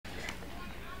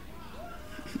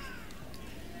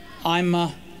I'm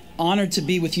honored to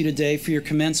be with you today for your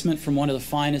commencement from one of the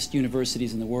finest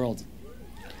universities in the world.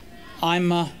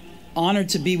 I'm honored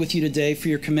to be with you today for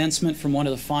your commencement from one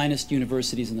of the finest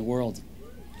universities in the world.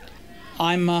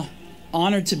 I'm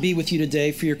honored to be with you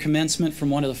today for your commencement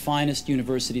from one of the finest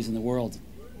universities in the world.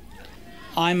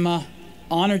 I'm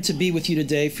honored to be with you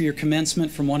today for your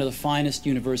commencement from one of the finest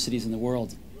universities in the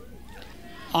world.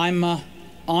 I'm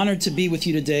honored to be with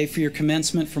you today for your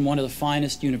commencement from one of the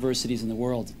finest universities in the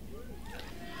world.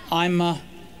 I'm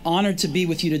honored to be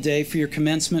with you today for your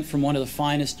commencement from one of the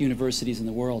finest universities in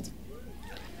the world.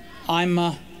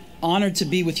 I'm honored to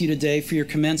be with you today for your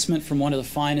commencement from one of the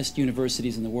finest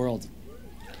universities in the world.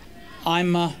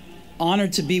 I'm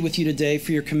honored to be with you today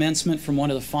for your commencement from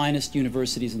one of the finest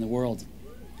universities in the world.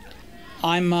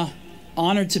 I'm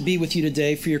honored to be with you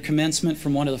today for your commencement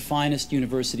from one of the finest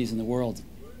universities in the world.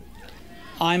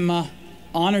 I'm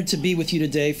honored to be with you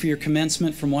today for your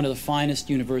commencement from one of the finest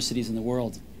universities in the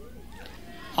world.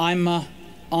 I'm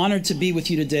honored to be with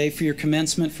you today for your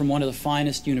commencement from one of the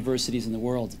finest universities in the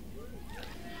world.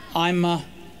 I'm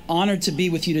honored to be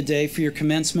with you today for your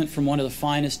commencement from one of the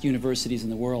finest universities in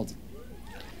the world.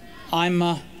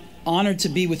 I'm honored to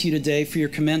be with you today for your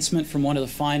commencement from one of the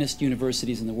finest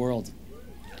universities in the world.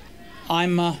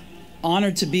 I'm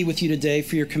honored to be with you today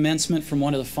for your commencement from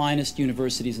one of the finest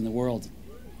universities in the world.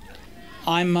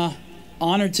 I'm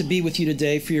honored to be with you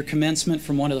today for your commencement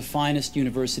from one of the finest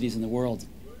universities in the world.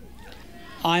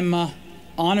 I'm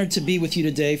honored to be with you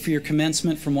today for your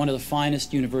commencement from one of the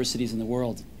finest universities in the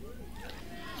world.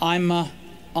 I'm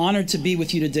honored to be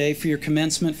with you today for your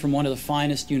commencement from one of the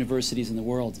finest universities in the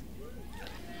world.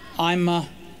 I'm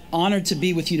honored to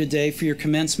be with you today for your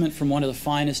commencement from one of the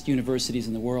finest universities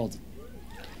in the world.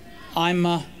 I'm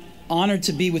honored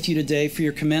to be with you today for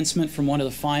your commencement from one of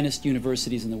the finest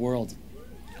universities in the world.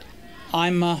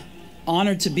 I'm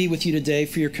honored to be with you today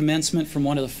for your commencement from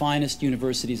one of the finest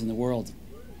universities in the world.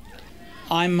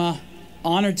 I'm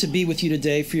honored to be with you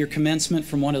today for your commencement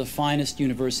from one of the finest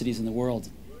universities in the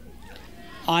world.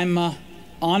 I'm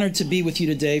honored to be with you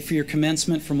today for your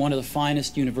commencement from one of the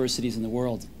finest universities in the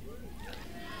world.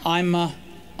 I'm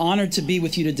honored to be with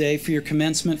you today for your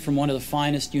commencement from one of the finest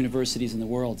universities in the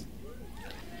world. I'm honored to be with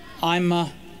you today for your commencement from one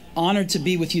of the finest universities in the world. I'm honored to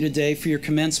be with you today for your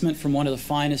commencement from one of the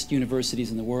finest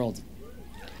universities in the world.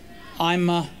 I'm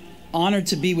honored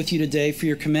to be with you today for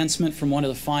your commencement from one of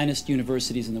the finest universities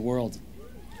in the world.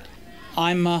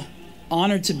 I'm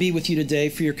honored to be with you today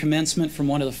for your commencement from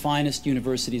one of the finest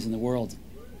universities in the world.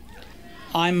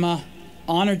 I'm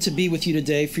honored to be with you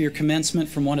today for your commencement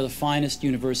from one of the finest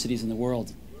universities in the world.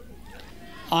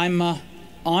 I'm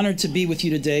honored to be with you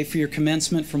today for your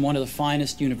commencement from one of the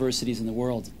finest universities in the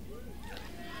world.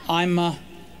 I'm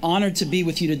honored to be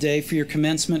with you today for your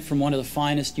commencement from one of the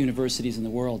finest universities in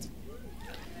the world.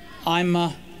 I'm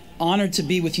honored to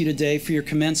be with you today for your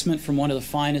commencement from one of the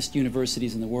finest universities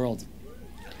in the world.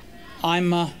 I'm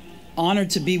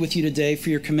honored to be with you today for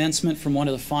your commencement from one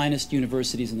of the finest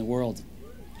universities in the world.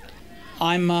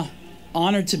 I'm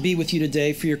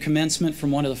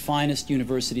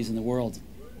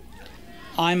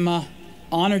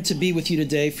honored to be with you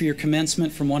today for your commencement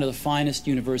from one of the finest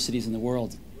universities in the world. I'm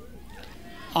honored to be with you today for your commencement from one of the finest universities in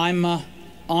the world. I'm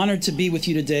honored to be with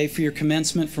you today for your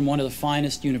commencement from one of the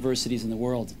finest universities in the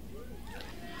world.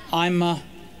 I'm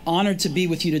honored to be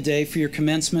with you today for your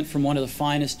commencement from one of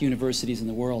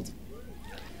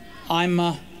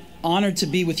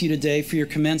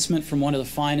the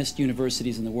finest universities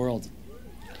in the world.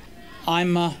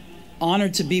 I'm honored to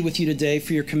be with you today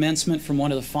for your commencement from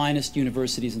one of the finest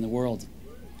universities in the world.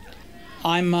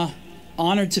 I'm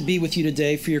honored to be with you today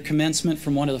for your commencement from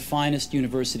one of the finest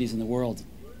universities in the world.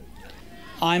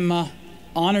 I'm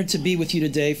honored to be with you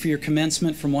today for your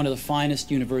commencement from one of the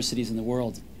finest universities in the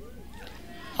world.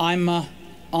 I'm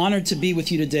honored to be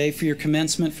with you today for your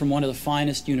commencement from one of the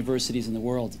finest universities in the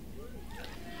world.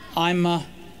 I'm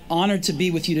honored to be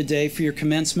with you today for your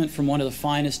commencement from one of the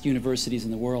finest universities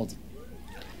in the world.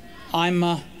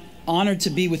 I'm honored to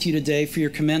be with you today for your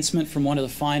commencement from one of the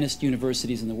finest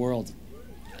universities in the world.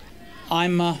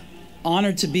 I'm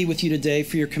honored to be with you today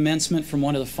for your commencement from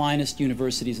one of the finest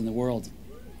universities in the world.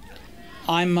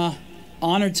 I'm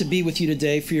honored to be with you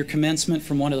today for your commencement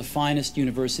from one of the finest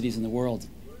universities in the world.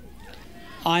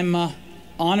 I'm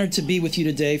honored to be with you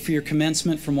today for your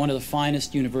commencement from one of the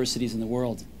finest universities in the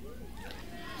world.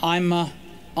 I'm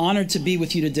honored to be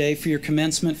with you today for your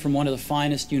commencement from one of the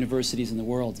finest universities in the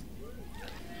world.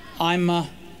 I'm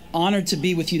honored to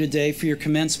be with you today for your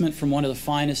commencement from one of the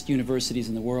finest universities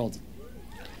in the world.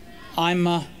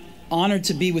 I'm honored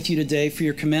to be with you today for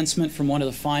your commencement from one of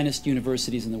the finest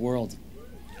universities in the world.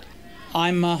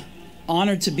 I'm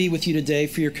honored to be with you today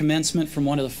for your commencement from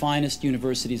one of the finest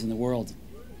universities in the world.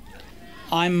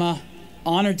 I'm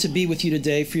honored to be with you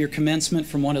today for your commencement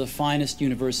from one of the finest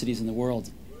universities in the world.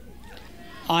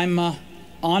 I'm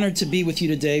honored to be with you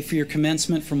today for your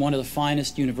commencement from one of the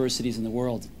finest universities in the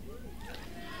world.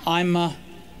 I'm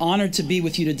honored to be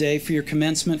with you today for your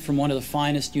commencement from one of the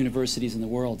finest universities in the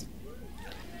world.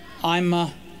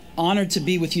 I'm honored to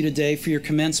be with you today for your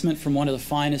commencement from one of the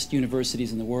finest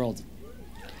universities in the world.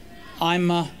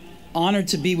 I'm honored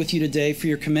to be with you today for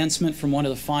your commencement from one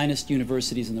of the finest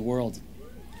universities in the world.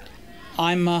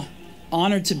 I'm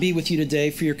honored to be with you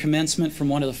today for your commencement from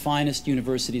one of the finest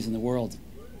universities in the world.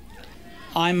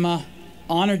 I'm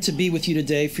honored to be with you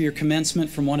today for your commencement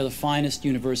from one of the finest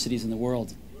universities in the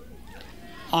world.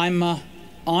 I'm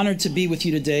honored to be with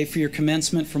you today for your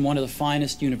commencement from one of the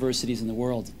finest universities in the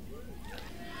world.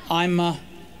 I'm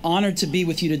honored to be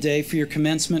with you today for your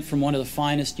commencement from one of the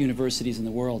finest universities in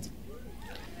the world.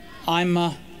 I'm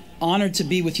honored to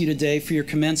be with you today for your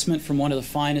commencement from one of the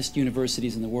finest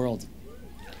universities in the world.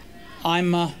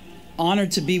 I'm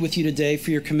honored to be with you today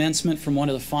for your commencement from one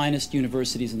of the finest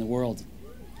universities in the world.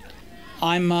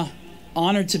 I'm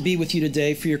honored to be with you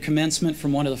today for your commencement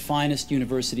from one of the finest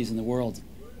universities in the world.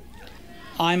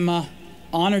 I'm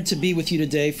honored to be with you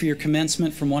today for your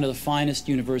commencement from one of the finest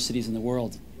universities in the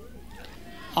world.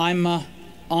 I'm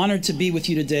honored to be with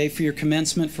you today for your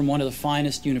commencement from one of the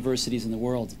finest universities in the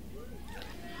world.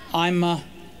 I'm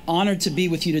honored to be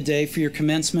with you today for your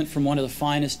commencement from one of the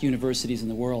finest universities in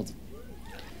the world.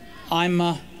 I'm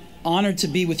honored to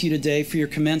be with you today for your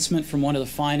commencement from one of the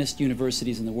finest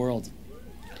universities in the world.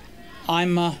 I'm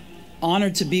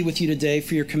honored to be with you today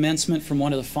for your commencement from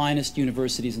one of the finest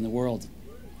universities in the world.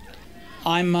 I'm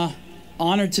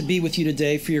honored to be with you today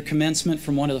for your commencement from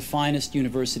one of the finest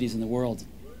universities in the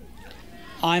world.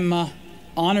 I'm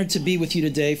honored to be with you today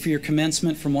for your commencement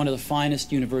from one of the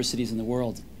finest universities in the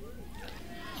world.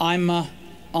 I'm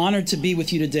honored to be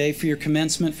with you today for your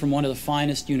commencement from one of the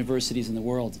finest universities in the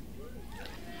world.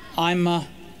 I'm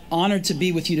honored to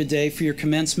be with you today for your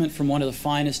commencement from one of the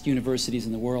finest universities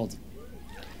in the world.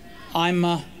 I'm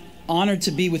honored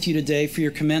to be with you today for your commencement from one of the finest universities in the world. I'm honored to be with you today for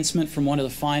your commencement from one of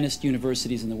the finest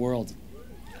universities in the world.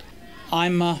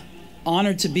 I'm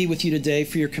honored to be with you today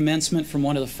for your commencement from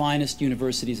one of the finest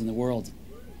universities in the world.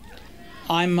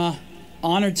 I'm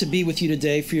honored to be with you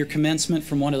today for your commencement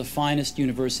from one of the finest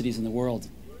universities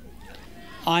in the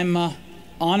world. I'm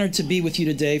honored to be with you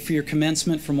today for your commencement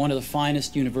from one of the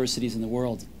finest universities in the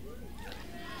world.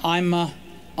 I'm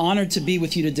honored to be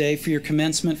with you today for your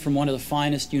commencement from one of the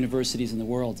finest universities in the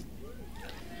world.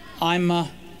 I'm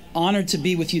honored to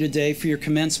be with you today for your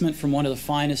commencement from one of the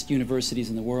finest universities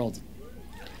in the world.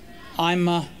 I'm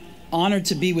honored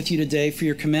to be with you today for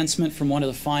your commencement from one of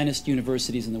the finest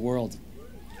universities in the world.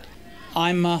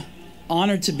 I'm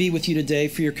honored to be with you today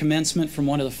for your commencement from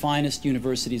one of the finest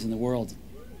universities in the world.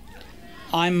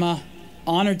 I'm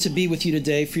honored to be with you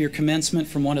today for your commencement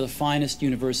from one of the finest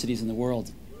universities in the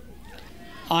world.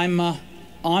 I'm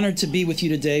honored to be with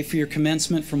you today for your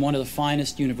commencement from one of the finest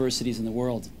universities in the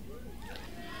world.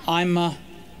 I'm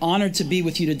honored to be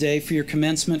with you today for your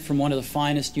commencement from one of the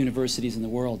finest universities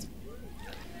in the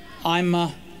world. I'm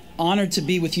honored to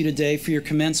be with you today for your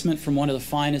commencement from one of the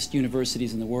finest universities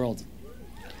in the world.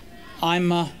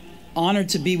 I'm honored to be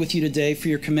with you today for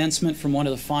your commencement from one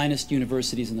of the finest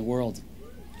universities in the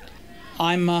world.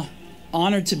 I'm honored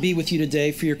to be with you today for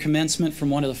your commencement from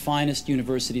one of the finest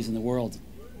universities in the world.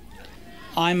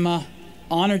 I'm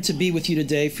honored to be with you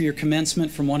today for your commencement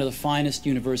from one of the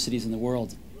finest universities in the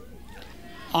world.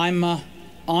 I'm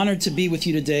honored to be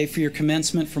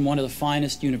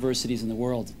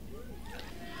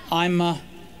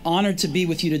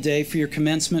with you today for your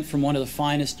commencement from one of the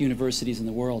finest universities in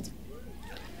the world.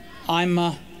 I'm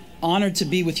honored to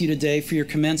be with you today for your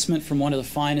commencement from one of the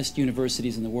finest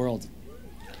universities in the world.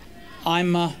 I'm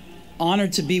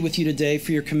honored to be with you today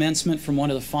for your commencement from one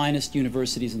of the finest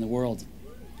universities in the world.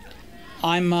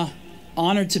 I'm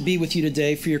honored to be with you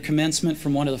today for your commencement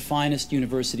from one of the finest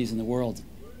universities in the world.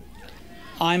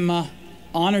 I'm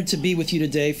honored to be with you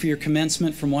today for your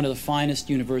commencement from one of the finest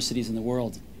universities in the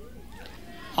world.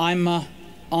 I'm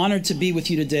honored to be with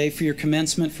you today for your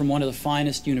commencement from one of the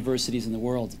finest universities in the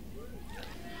world.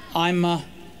 I'm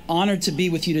honored to be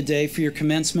with you today for your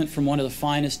commencement from one of the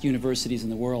finest universities in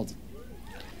the world.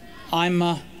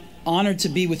 I'm honored to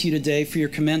be with you today for your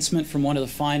commencement from one of the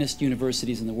finest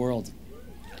universities in the world.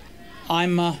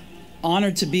 I'm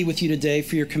honored to be with you today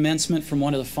for your commencement from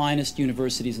one of the finest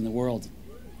universities in the world.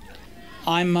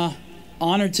 I'm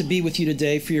honored to be with you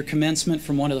today for your commencement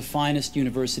from one of the finest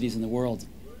universities in the world.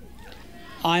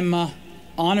 I'm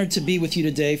honored to be with you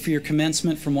today for your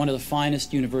commencement from one of the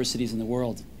finest universities in the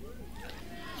world.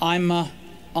 I'm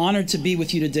honored to be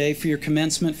with you today for your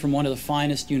commencement from one of the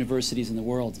finest universities in the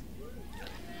world.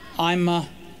 I'm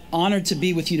honored to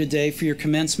be with you today for your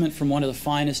commencement from one of the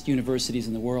finest universities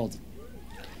in the world.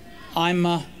 I'm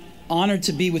honored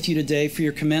to be with you today for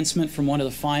your commencement from one of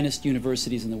the finest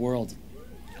universities in the world.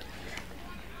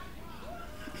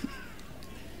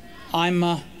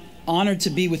 I'm honored to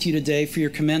be with you today for your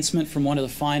commencement from one of the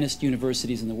finest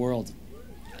universities in the world.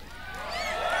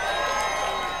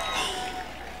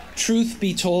 Truth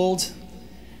be told,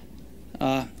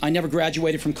 I never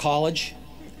graduated from college,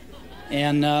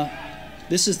 and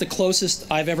this is the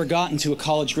closest I've ever gotten to a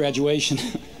college graduation.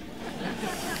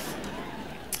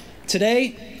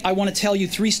 Today, I want to tell you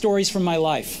 3 stories from my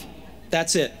life.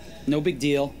 That's it. No big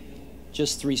deal.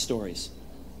 Just 3 stories.